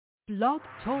Blog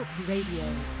Talk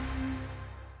Radio.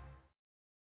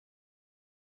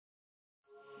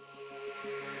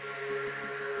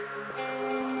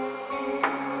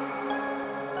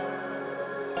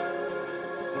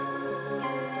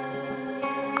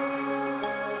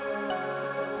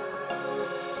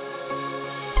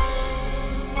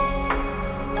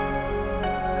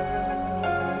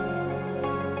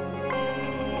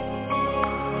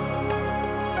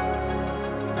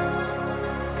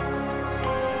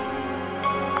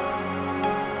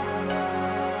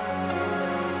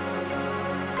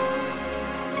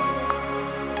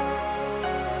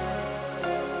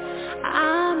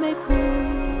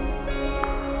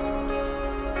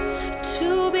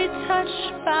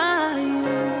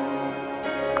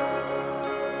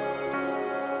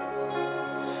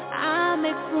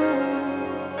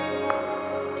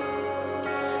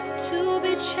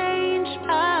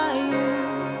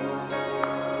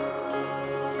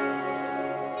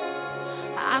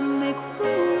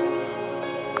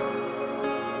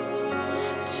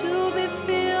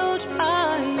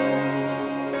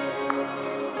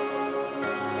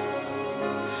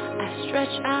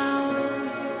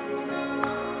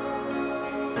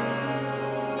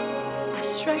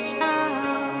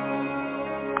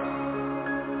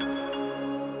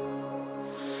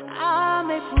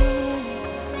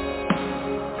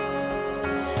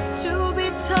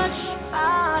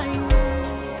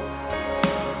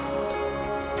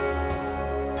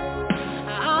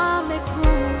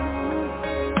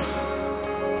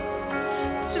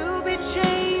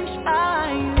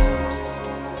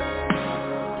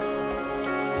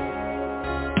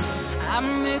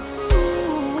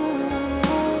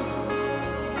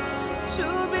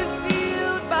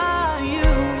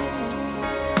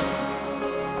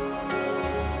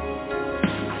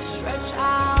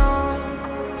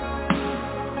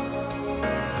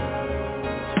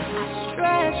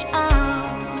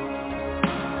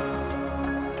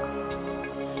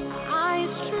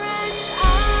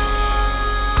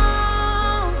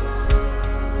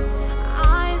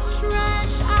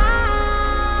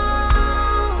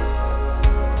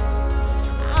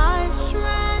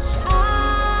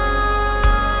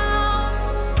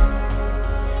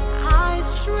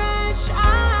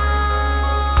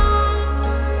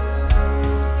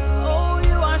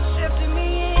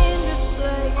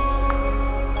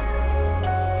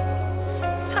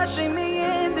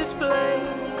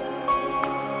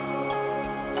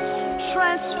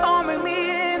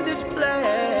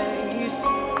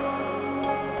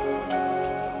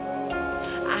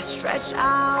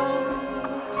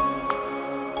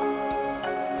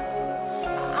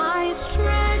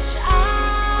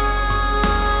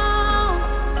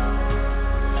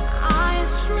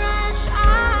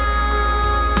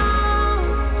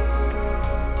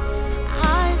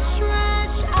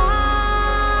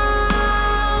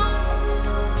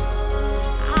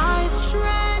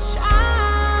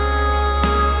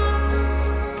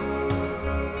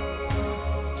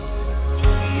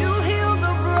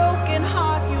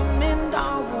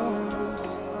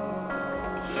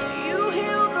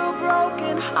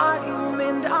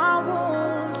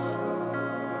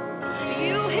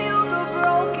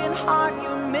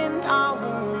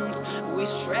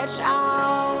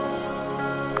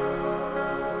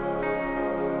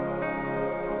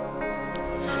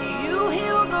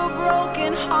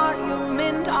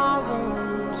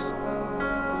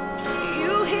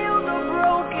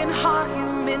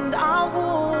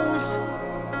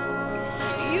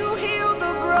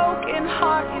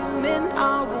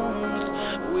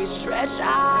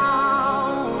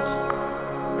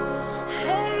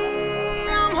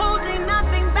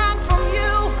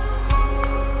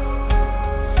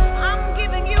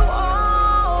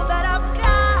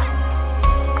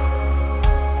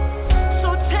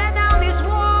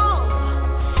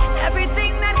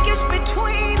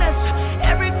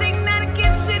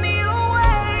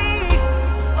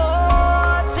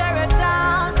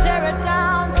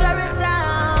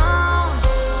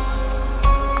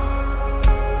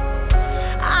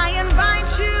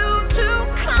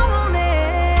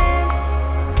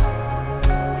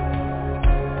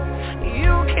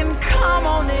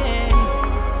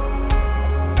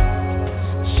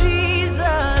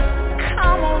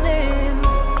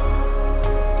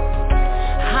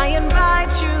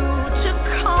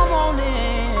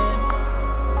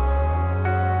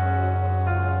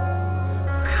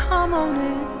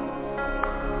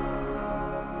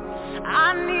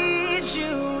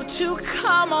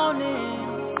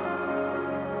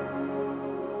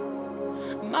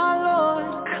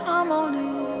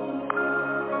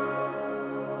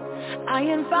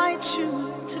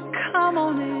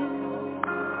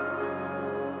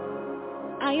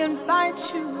 I invite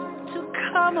you to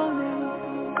come on in.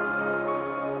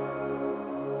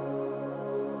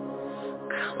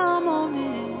 Come on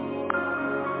in.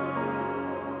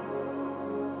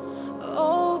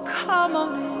 Oh, come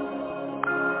on in.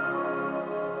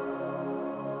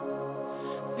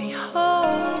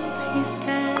 Behold, he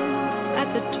stands at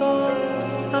the door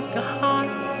of your heart,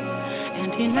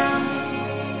 and he knocks.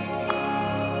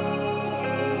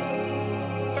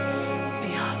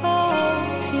 Behold,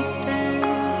 he stands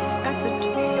at the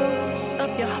door of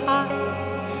your heart,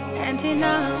 and he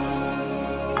knocks.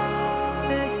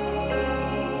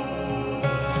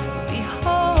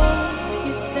 Behold,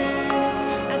 he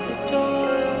stands at the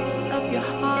door of your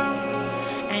heart,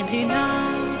 and he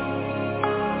knocks.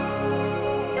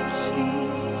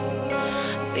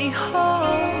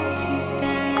 Behold, he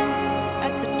stands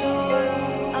at the door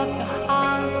of your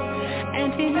heart, and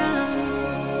he knocks.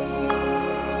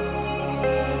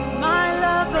 My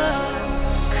lover,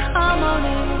 come on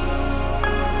in.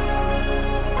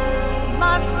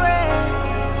 My friend,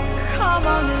 come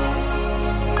on in.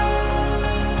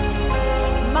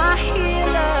 My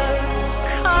healer,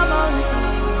 come on in.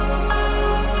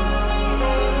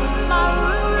 My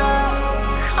ruler,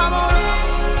 come on in.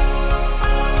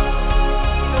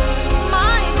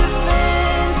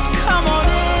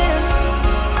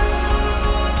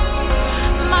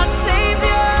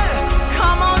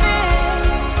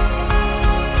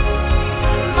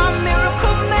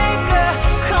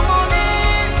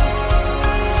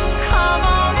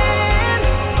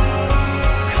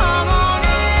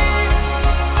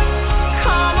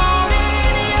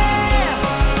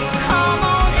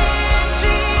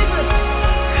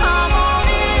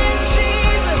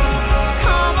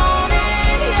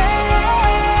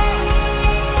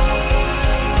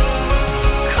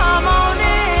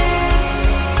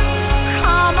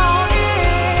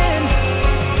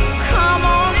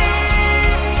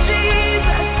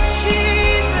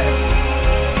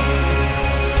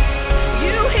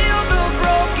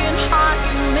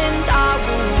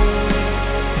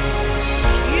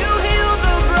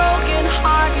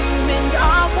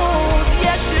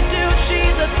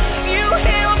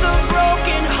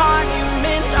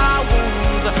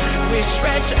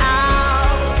 Stretch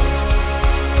out.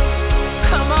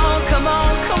 Come on, come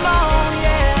on, come on,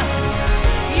 yeah.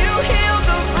 You heal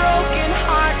the broken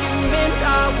heart, you mend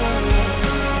our wounds.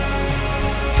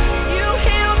 You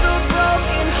heal the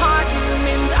broken heart, you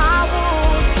mend our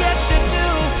wounds. Yes, you do.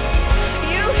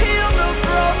 You heal the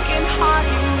broken heart,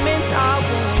 you mend our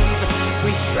wounds.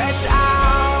 We stretch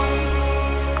out.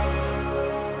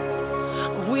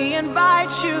 We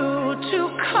invite you to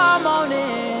come on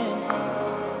in.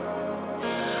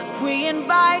 We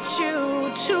invite you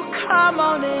to come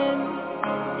on in.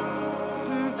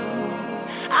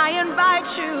 I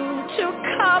invite you to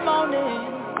come on in.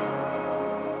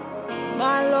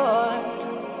 My Lord,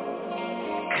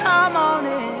 come on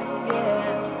in, yeah.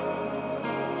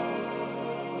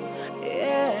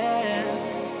 Yeah.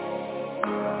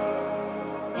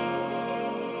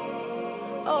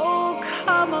 Oh,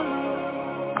 come on in.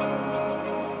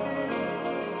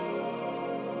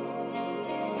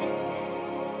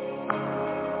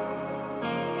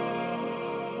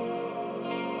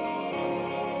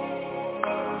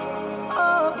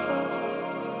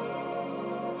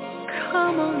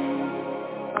 Come on in.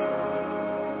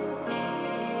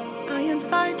 I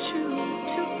invite you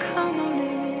to come on in.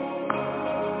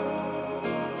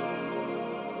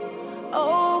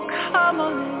 Oh, come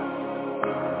on in.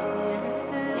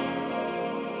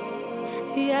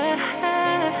 Yeah.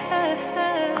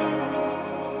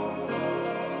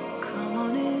 Come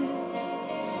on in.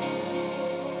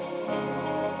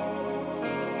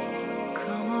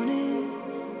 Come on in.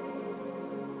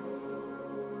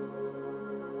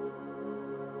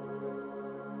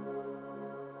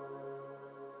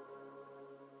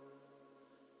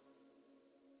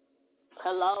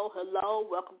 Hello,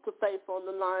 welcome to Faith on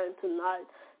the Line tonight.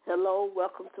 Hello,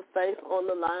 welcome to Faith on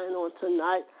the Line on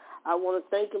tonight. I want to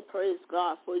thank and praise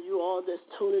God for you all that's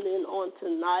tuning in on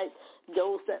tonight,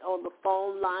 those that on the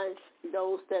phone line,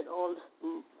 those that on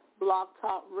Blog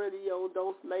Talk Radio,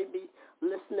 those may be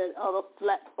listening at other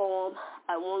platforms.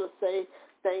 I want to say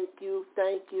thank you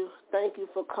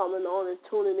for coming on and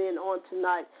tuning in on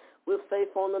tonight with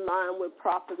Faith on the Line with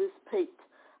Prophetess Pate.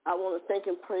 I want to thank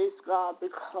and praise God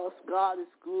because God is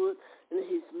good and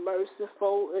he's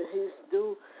merciful and he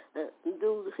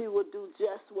will do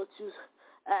just what you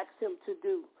ask him to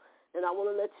do. And I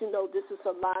want to let you know this is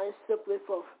a line simply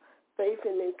for faith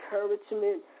and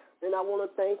encouragement. And I want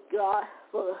to thank God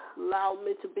for allowing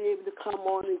me to be able to come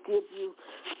on and give you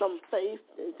some faith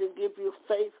and to give you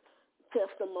faith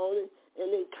testimony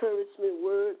and encouragement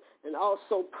word and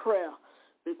also prayer.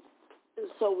 And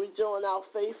so we join our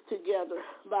faith together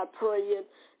by praying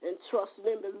and trusting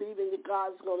and believing that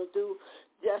God is going to do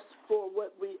just for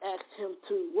what we asked him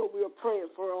to, what we are praying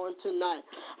for on tonight.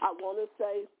 I want to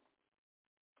say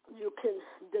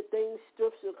the things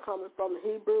scripture coming from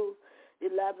Hebrews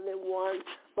 11:1,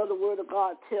 for the word of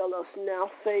God tells us now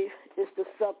faith is the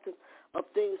substance of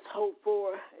things hoped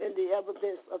for and the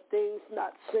evidence of things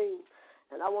not seen.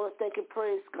 And I want to thank and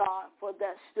praise God for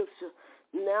that scripture.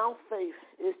 Now faith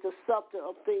is the substance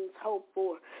of things hoped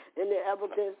for and the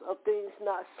evidence of things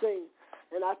not seen.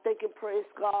 And I thank and praise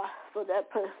God for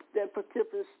that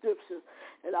particular scripture.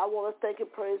 And I want to thank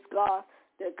and praise God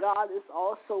that God is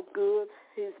also good.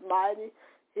 He's mighty.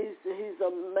 He's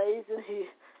amazing.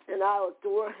 And I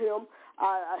adore him.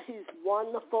 He's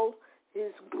wonderful.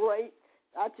 He's great.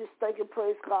 I just thank and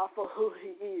praise God for who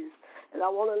he is. And I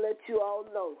want to let you all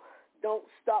know, don't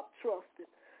stop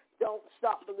trusting. Don't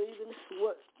stop believing.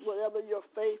 Whatever your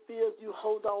faith is, you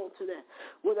hold on to that.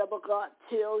 Whatever God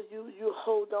tells you, you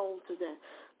hold on to that.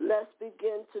 Let's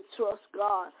begin to trust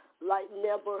God like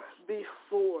never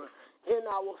before in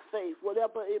our faith,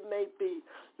 whatever it may be.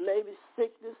 Maybe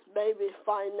sickness, maybe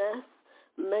finance,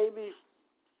 maybe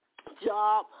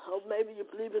job, or maybe you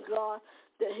believe in God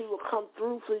that he will come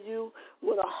through for you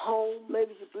with a home.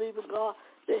 Maybe you believe in God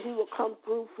that he will come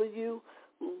through for you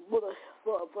with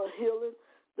for healing.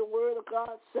 The word of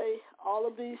God say all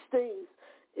of these things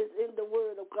is in the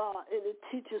word of God, and it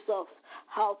teaches us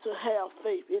how to have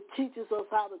faith. It teaches us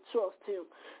how to trust him.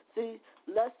 See,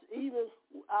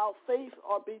 our faith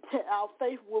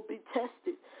will be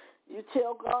tested. You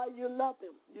tell God you love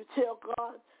him. You tell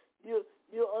God you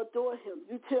adore him.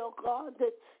 You tell God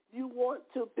that you want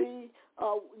to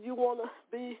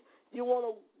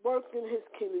work in his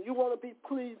kingdom. You want to be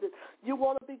pleasing. You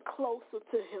want to be closer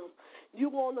to him. You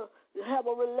want to have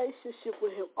a relationship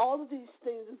with him. All of these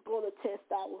things is going to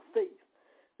test our faith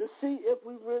to see if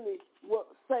we really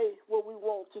say what we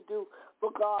want to do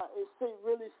for God, and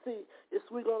see if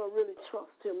we're going to really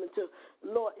trust him and to,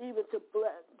 Lord, even to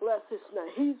bless his name.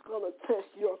 He's going to test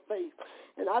your faith.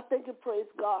 And I thank and praise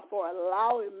God for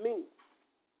allowing me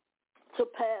to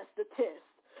pass the test.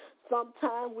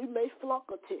 Sometimes we may flunk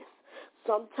a test.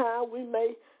 Sometimes we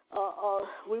may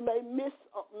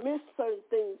miss certain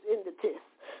things in the test.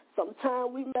 Sometimes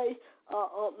we may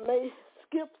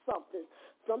skip something.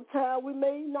 Sometimes we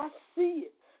may not see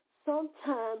it.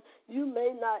 Sometimes you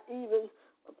may not even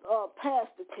pass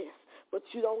the test, but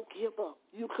you don't give up.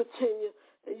 You continue,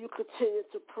 and you continue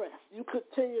to press. You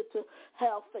continue to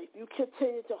have faith. You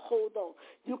continue to hold on.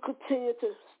 You continue to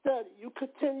study. You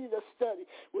continue to study.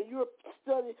 When you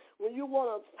want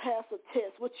to pass a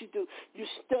test, what you do? You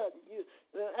study.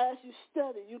 As you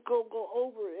study, you go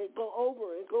over and go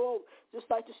over and go over. Just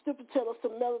like the scripture tells us to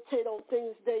meditate on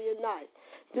things day and night.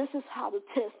 This is how to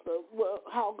test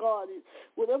how God is.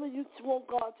 Whatever you want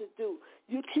God to do,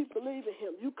 you keep believing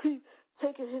him. You keep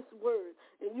taking his word,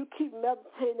 and you keep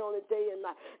meditating on it day and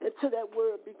night until that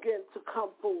word begins to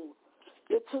come forward,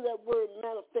 until that word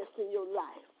manifests in your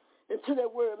life, until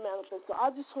that word manifests. So I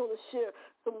just want to share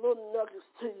some little nuggets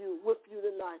with you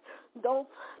tonight. Don't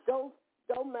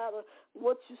matter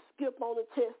what you skip on the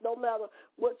test, no matter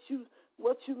what you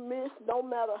miss, no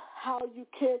matter how you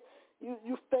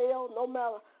fail, no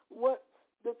matter what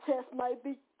the test might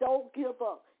be, don't give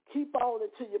up. Keep on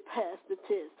until you pass the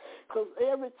test, because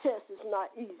every test is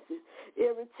not easy.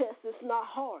 Every test is not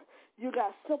hard. You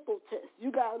got simple tests.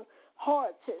 You got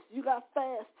hard tests. You got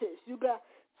fast tests. You got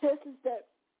tests that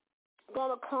are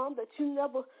going to come that you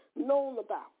never known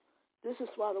about. This is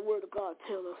why the word of God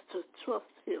tells us to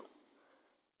trust him,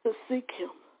 to seek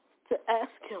him, to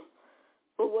ask him,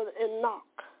 and knock,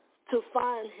 to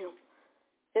find him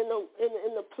in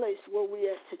the place where we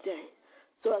are today.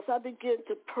 So as I begin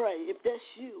to pray, if that's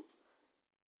you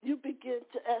begin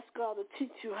to ask God to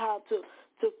teach you how to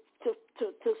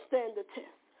stand the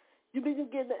test. You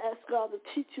begin to ask God to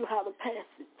teach you how to pass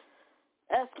it.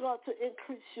 Ask God to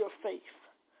increase your faith.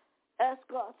 Ask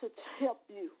God to help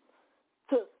you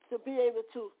to be able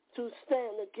to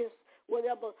stand against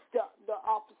whatever the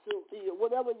obstacle is,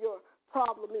 whatever your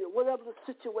problem is, whatever the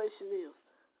situation is.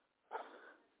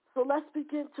 So let's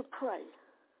begin to pray.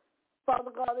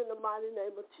 Father God, in the mighty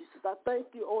name of Jesus, I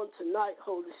thank you on tonight,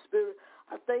 Holy Spirit.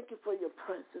 I thank you for your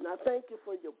presence. I thank you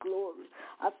for your glory.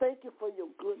 I thank you for your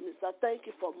goodness. I thank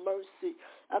you for mercy.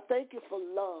 I thank you for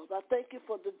love. I thank you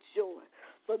for the joy.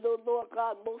 For the Lord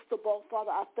God, most of all,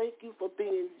 Father, I thank you for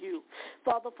being you.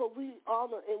 Father, for we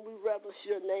honor and we reverence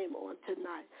your name on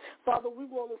tonight. Father, we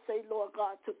want to say, Lord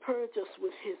God, to purge us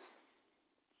with his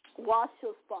Wash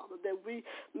us, Father, that we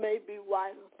may be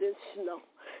whiter than snow.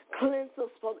 Cleanse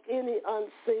us from any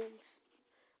unseen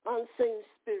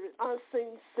spirit,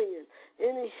 unseen sin,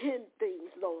 any hidden things,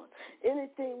 Lord.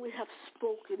 Anything we have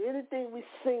spoken, anything we've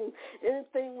seen,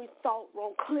 anything we thought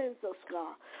wrong, cleanse us,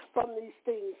 God, from these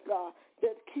things, God,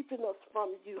 that's keeping us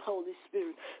from you, Holy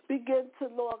Spirit. Begin to,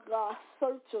 Lord God,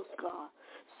 search us, God.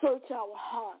 Search our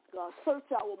heart, God. Search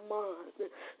our minds. And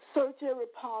search every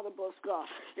part of us, God.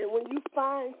 And when you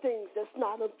find things that's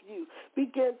not of you,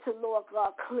 begin to, Lord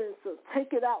God, cleanse us.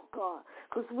 Take it out, God,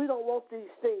 because we don't want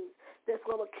these things that's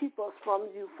going to keep us from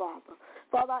you, Father.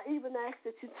 Father, I even ask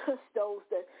that you touch those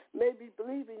that may be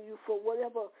believing you for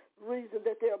whatever reason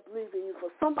that they're believing you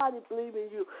for. Somebody believing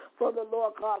you for the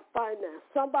Lord God finance.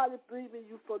 Somebody believing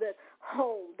you for that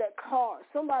home, that car.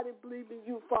 Somebody believing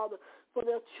you, Father, for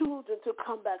their children to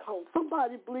come back home.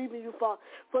 Somebody believing you, Father,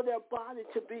 for their body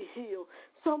to be healed.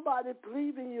 Somebody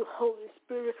believing you, Holy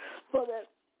Spirit, for that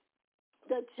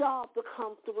job to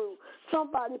come through.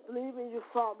 Somebody believing you,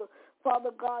 Father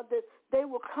God, that they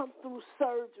will come through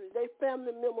surgery. Their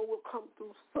family member will come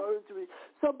through surgery.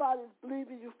 Somebody's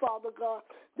believing you, Father God,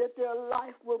 that their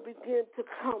life will begin to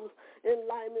come in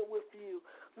alignment with you.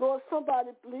 Lord, somebody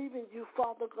believing you,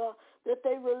 Father God, that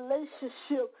their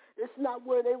relationship is not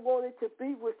where they wanted to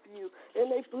be with you.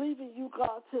 And they believing you,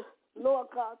 God, to, Lord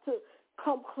God, to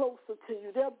come closer to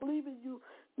you. They're believing you,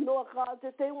 Lord God,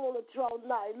 that they want to draw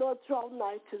nigh. Lord, draw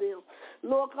nigh to them.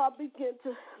 Lord God, begin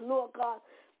to, Lord God,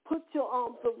 put your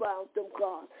arms around them,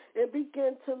 God, and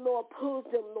begin to, Lord, pull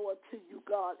them, Lord, to you,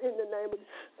 God, in the name of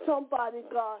somebody,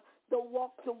 God, that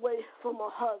walked away from a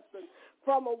husband,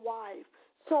 from a wife,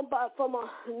 somebody from a,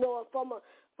 Lord, from a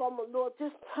Lord,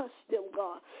 just touch them,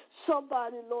 God.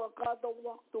 Somebody, Lord God, that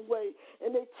walked away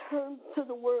and they turned to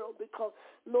the world because,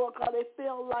 Lord God, they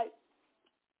feel like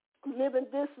living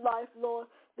this life, Lord,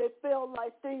 they feel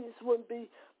like things wouldn't be,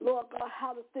 Lord God,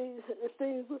 how the things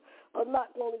are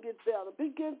not going to get better.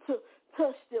 Begin to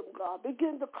touch them, God.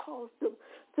 Begin to cause them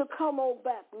to come on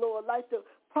back, Lord, like the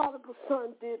prodigal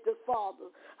son did the father,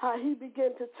 how he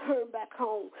began to turn back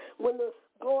home when the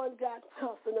going got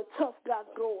tough and the tough got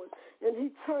going, and he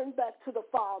turned back to the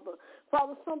Father.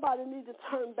 Father, somebody needs to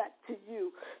turn back to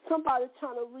you. Somebody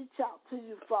trying to reach out to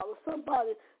you, Father.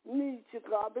 Somebody needs you,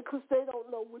 God, because they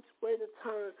don't know which way to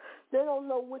turn. They don't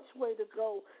know which way to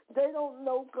go. They don't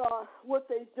know, God, what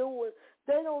they're doing.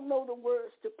 They don't know the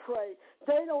words to pray.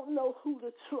 They don't know who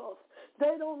to trust.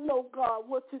 They don't know, God,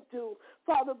 what to do.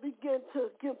 Father, begin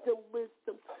to give them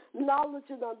wisdom, knowledge,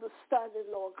 and understanding,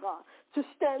 Lord God, to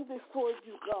stand before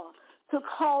you, God, to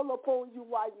call upon you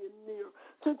while you're near,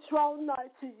 to draw nigh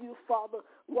to you, Father,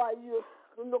 while you're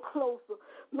closer.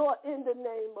 Lord, in the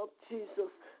name of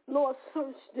Jesus, Lord,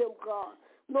 search them, God.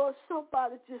 Lord,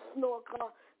 somebody just, Lord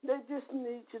God, they just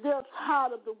need you. They're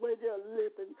tired of the way they're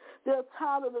living. They're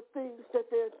tired of the things that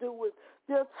they're doing.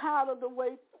 They're tired of the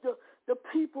way the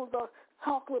people are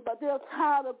talking about. They're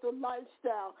tired of the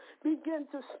lifestyle. Begin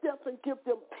to step and give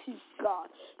them peace, God.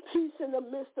 Peace in the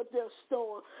midst of their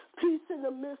storm. Peace in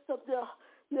the midst of their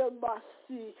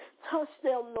mercy. Touch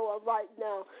them, Lord, right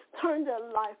now. Turn their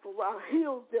life around.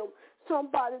 Heal them.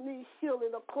 Somebody needs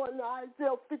healing according to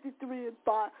Isaiah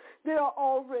 53:5. They are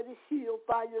already healed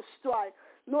by your stripe.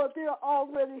 Lord, they are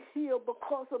already healed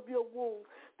because of your wound.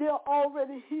 They are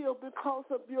already healed because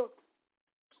of their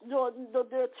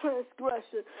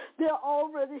transgression. They are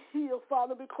already healed,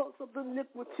 Father, because of the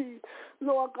iniquity.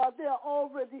 Lord God, they are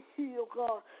already healed,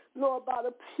 God. Lord, by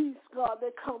the peace, God,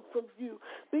 that comes from you.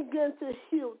 Begin to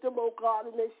heal them, oh God,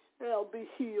 and they shall be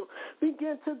healed.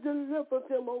 Begin to deliver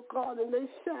them, oh God, and they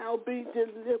shall be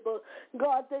delivered.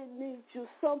 God, they need you.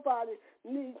 Somebody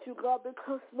needs you, God,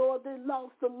 because, Lord, they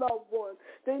lost a loved one.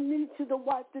 They need you to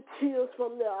wipe the tears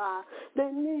from their eyes.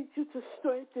 They need you to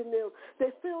strengthen them.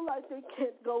 They feel like they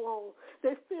can't go on.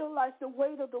 They feel like the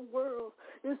weight of the world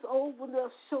is over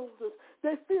their shoulders.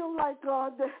 They feel like,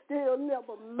 God, that they'll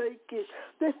never make it.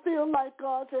 They feel like,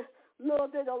 God, that,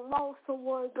 Lord, they done lost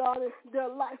someone, God, and their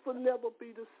life will never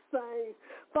be the same.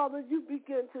 Father, you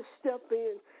begin to step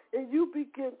in, and you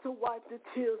begin to wipe the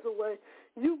tears away.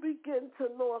 You begin to,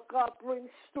 Lord God, bring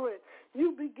strength.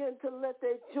 You begin to let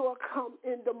that joy come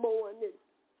in the morning.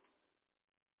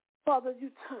 Father, you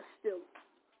touch them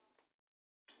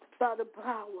by the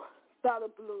power, by the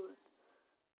blood.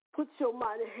 Put your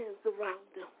mighty hands around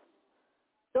them.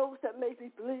 Those that may be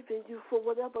believing you for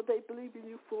whatever they believe in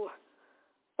you for,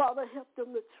 Father, help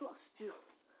them to trust you.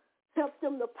 Help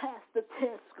them to pass the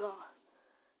test, God.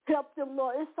 Help them,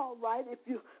 Lord. It's all right if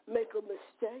you make a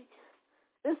mistake.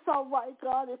 It's all right,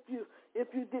 God, if you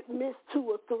did miss 2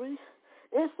 or 3.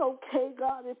 It's okay,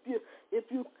 God, if you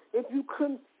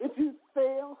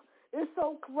fail. It's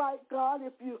all right, God,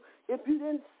 if you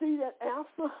didn't see that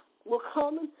answer were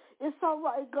coming. It's all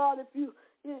right, God,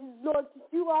 Lord,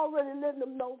 you already letting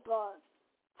them know, God.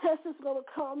 Test is going to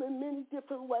come in many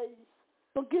different ways.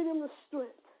 So give him the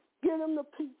strength. Give him the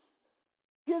peace.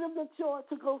 Give him the joy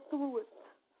to go through it.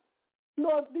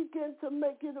 Lord, begin to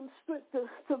give them strength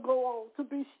to go on, to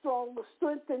be stronger.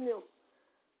 Strengthen them,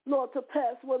 Lord, to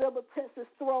pass whatever test is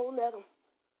thrown at them.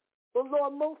 But,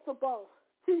 Lord, most of all,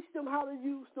 teach them how to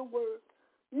use the word,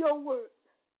 your word,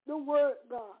 the word,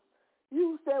 God.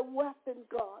 Use that weapon,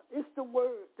 God. It's the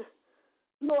word.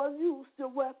 Lord, use the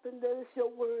weapon that is your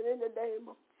word in the name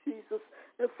of Jesus.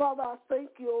 And, Father, I thank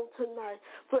you on tonight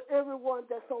for everyone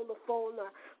that's on the phone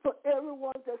now, for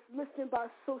everyone that's listening by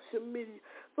social media,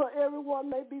 for everyone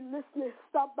may be listening,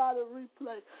 stop by the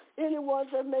replay, anyone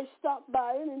that may stop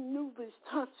by, any newbies,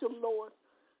 touch them, Lord.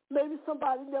 Maybe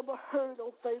somebody never heard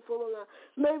of Faithful Online.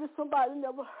 Maybe somebody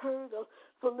never heard of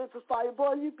Philippians Fire.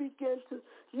 Boy, you begin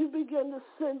to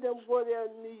send them where they're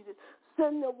needed.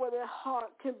 Send them where their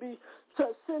heart can be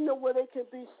touched. Send them where they can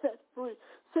be set free.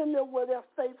 Send them where their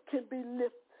faith can be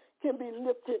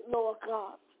lifted, Lord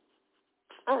God.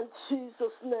 In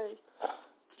Jesus' name.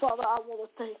 Father, I want to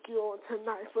thank you on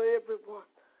tonight for everyone.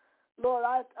 Lord,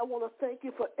 I want to thank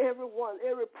you for everyone,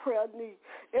 every prayer need,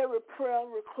 every prayer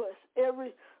request,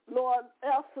 every, Lord,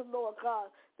 answer, Lord God,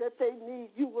 that they need,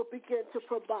 you will begin to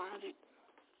provide it.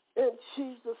 In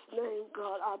Jesus' name,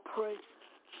 God, I pray.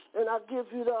 And I give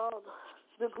you the honor,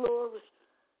 the glory,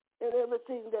 and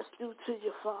everything that's due to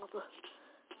you, Father.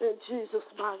 In Jesus'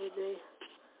 mighty name.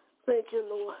 Thank you,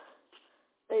 Lord.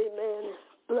 Amen.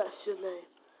 Bless your name.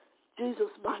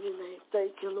 Jesus' mighty name.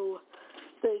 Thank you, Lord.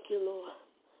 Thank you, Lord.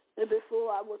 And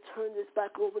before I will turn this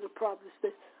back over to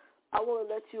Prophetess, I want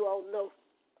to let you all know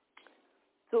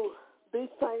to be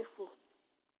thankful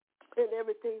in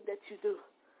everything that you do.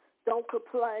 Don't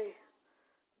complain.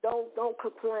 Don't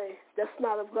complain. That's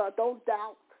not of God. Don't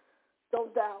doubt.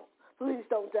 Don't doubt. Please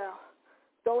don't doubt.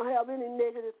 Don't have any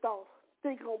negative thoughts.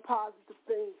 Think on positive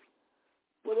things.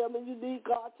 Whatever you need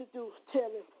God to do,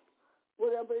 tell him.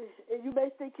 Whatever, and you may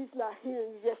think he's not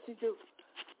hearing you. Yes, you do.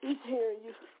 He's hearing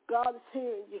you. God is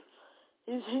hearing you.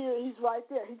 He's here. He's right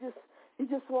there. He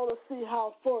just want to see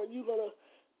how far you're gonna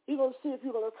see if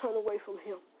you're gonna turn away from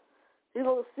him. He's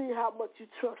gonna see how much you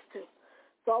trust him.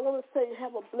 So I want to say,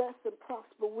 have a blessed and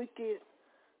prosperous weekend.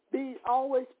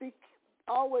 Always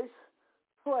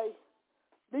pray.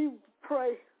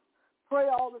 Pray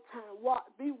all the time.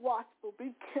 Be watchful.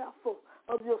 Be careful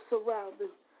of your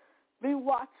surroundings. Be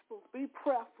watchful. Be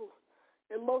prayerful.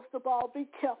 And most of all, be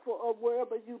careful of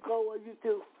wherever you go or you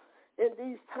do in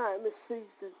these times and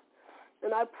seasons.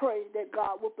 And I pray that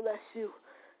God will bless you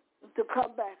to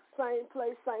come back, same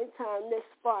place, same time, next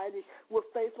Friday with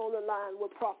Faith on the Line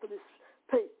with Prophetess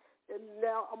Pate. And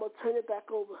now I'm going to turn it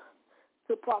back over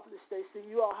to Prophetess Stacy.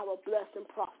 You all have a blessed and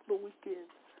prosperous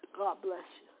weekend. God bless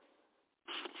you.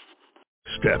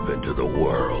 Step into the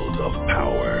world of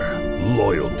power,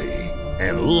 loyalty,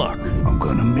 and luck. I'm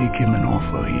gonna make him an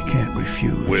offer he can't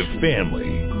refuse. With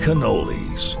family,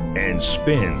 cannolis, and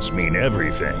spins mean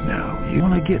everything. Now, you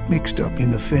wanna get mixed up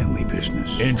in the family business.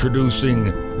 Introducing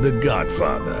The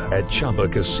Godfather at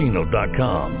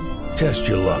ChumbaCasino.com. Test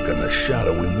your luck in the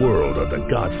shadowy world of The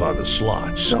Godfather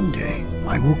slot. Someday,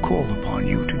 I will call upon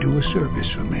you to do a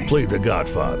service for me. Play The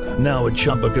Godfather now at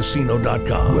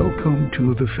ChumbaCasino.com. Welcome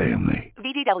to the family.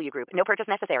 VGW Group. No purchase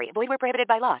necessary. Void where prohibited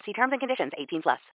by law. See terms and conditions. 18+.